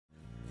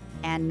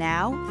And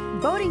now,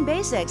 Boating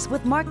Basics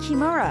with Mark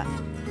Kimura.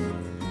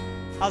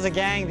 How's it,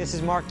 gang? This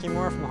is Mark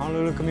Kimura from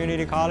Honolulu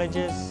Community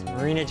College's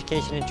Marine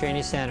Education and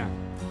Training Center.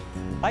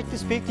 I'd like to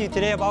speak to you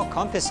today about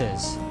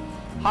compasses.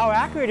 How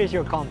accurate is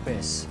your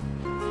compass?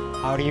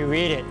 How do you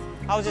read it?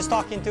 I was just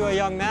talking to a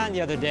young man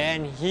the other day,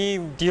 and he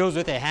deals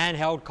with a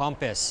handheld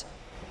compass.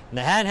 And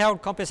the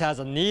handheld compass has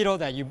a needle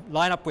that you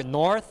line up with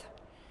north,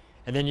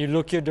 and then you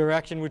look your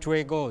direction which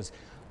way it goes.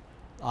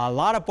 A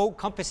lot of boat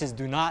compasses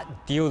do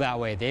not deal that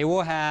way. They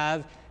will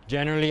have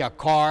generally a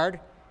card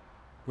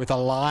with a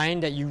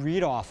line that you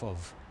read off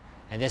of.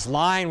 And this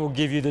line will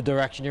give you the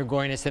direction you're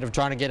going instead of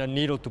trying to get a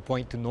needle to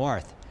point to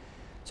north.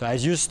 So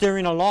as you're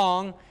steering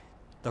along,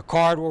 the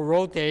card will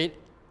rotate,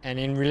 and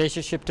in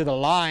relationship to the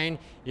line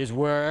is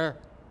where,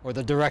 or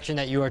the direction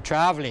that you are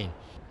traveling.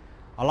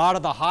 A lot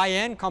of the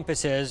high-end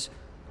compasses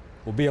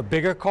will be a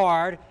bigger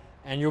card,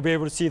 and you'll be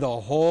able to see the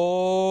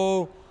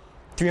whole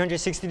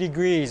 360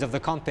 degrees of the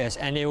compass,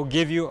 and it will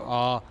give you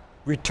a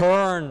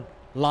return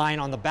line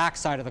on the back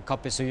side of the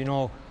compass so you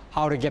know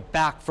how to get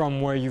back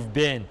from where you've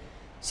been.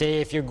 Say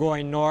if you're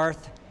going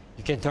north,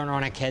 you can turn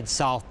around and head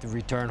south to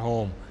return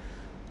home.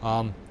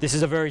 This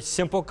is a very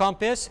simple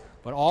compass,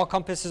 but all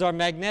compasses are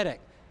magnetic.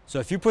 So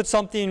if you put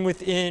something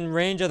within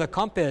range of the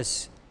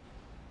compass,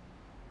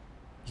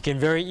 you can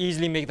very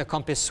easily make the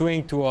compass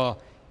swing to an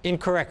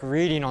incorrect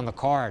reading on the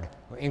card,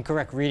 or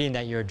incorrect reading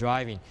that you're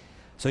driving.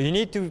 So you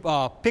need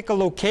to pick a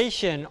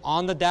location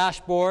on the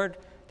dashboard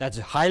that's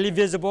highly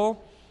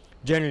visible,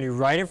 generally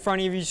right in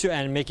front of you,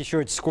 and making sure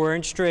it's square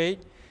and straight.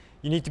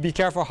 You need to be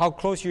careful how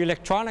close your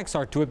electronics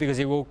are to it, because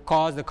it will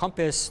cause the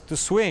compass to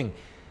swing.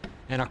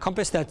 And a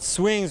compass that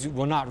swings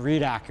will not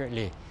read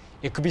accurately.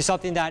 It could be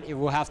something that it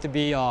will have to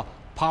be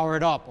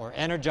powered up or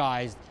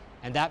energized,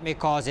 and that may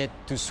cause it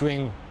to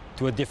swing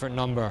to a different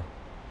number.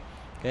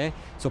 Okay?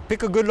 So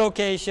pick a good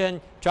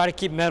location, try to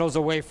keep metals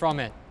away from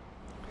it.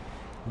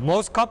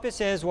 Most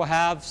compasses will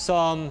have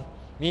some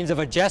means of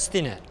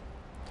adjusting it.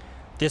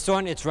 This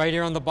one, it's right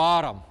here on the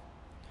bottom.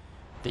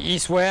 The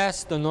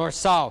east-west, the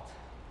north-south.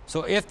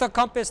 So if the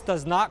compass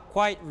does not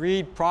quite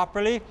read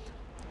properly,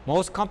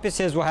 most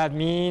compasses will have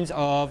means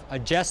of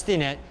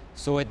adjusting it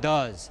so it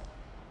does.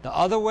 The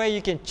other way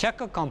you can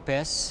check a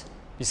compass,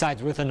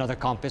 besides with another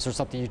compass or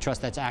something you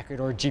trust that's accurate,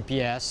 or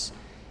GPS,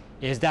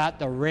 is that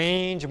the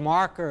range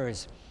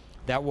markers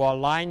that will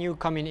align you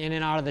coming in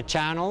and out of the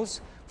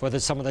channels for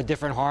some of the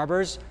different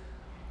harbors,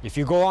 if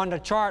you go on the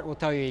chart, will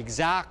tell you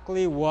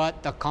exactly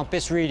what the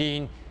compass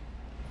reading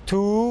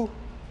to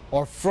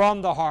or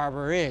from the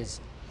harbor is.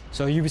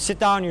 So you sit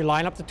down, you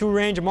line up the two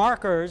range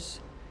markers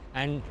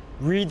and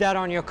read that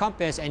on your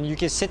compass, and you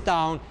can sit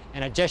down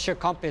and adjust your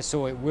compass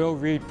so it will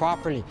read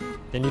properly.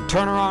 Then you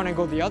turn around and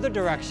go the other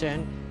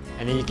direction,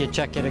 and then you can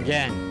check it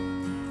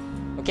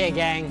again. Okay,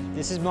 gang,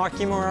 this is Mark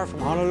Kimura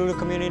from Honolulu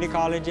Community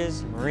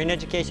College's Marine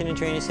Education and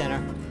Training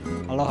Center.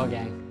 Aloha,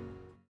 gang.